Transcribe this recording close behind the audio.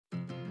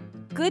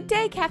Good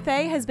Day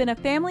Café has been a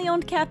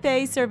family-owned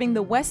cafe serving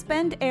the West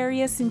Bend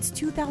area since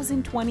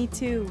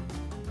 2022.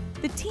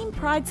 The team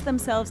prides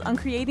themselves on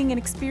creating an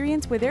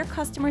experience where their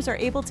customers are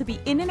able to be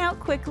in and out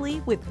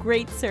quickly with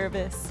great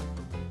service.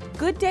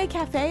 Good Day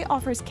Café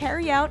offers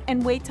carry-out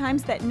and wait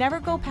times that never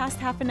go past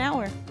half an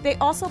hour. They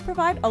also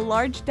provide a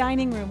large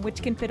dining room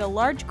which can fit a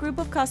large group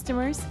of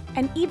customers,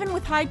 and even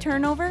with high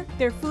turnover,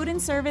 their food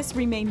and service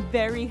remain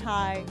very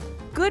high.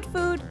 Good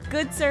food,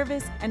 good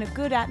service, and a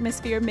good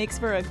atmosphere makes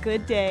for a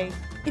good day.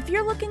 If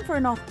you're looking for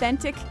an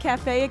authentic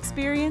cafe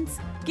experience,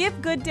 give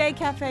Good Day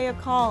Café a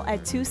call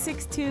at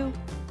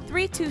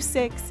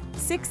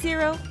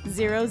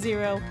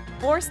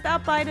 262-326-6000 or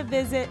stop by to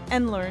visit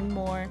and learn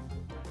more.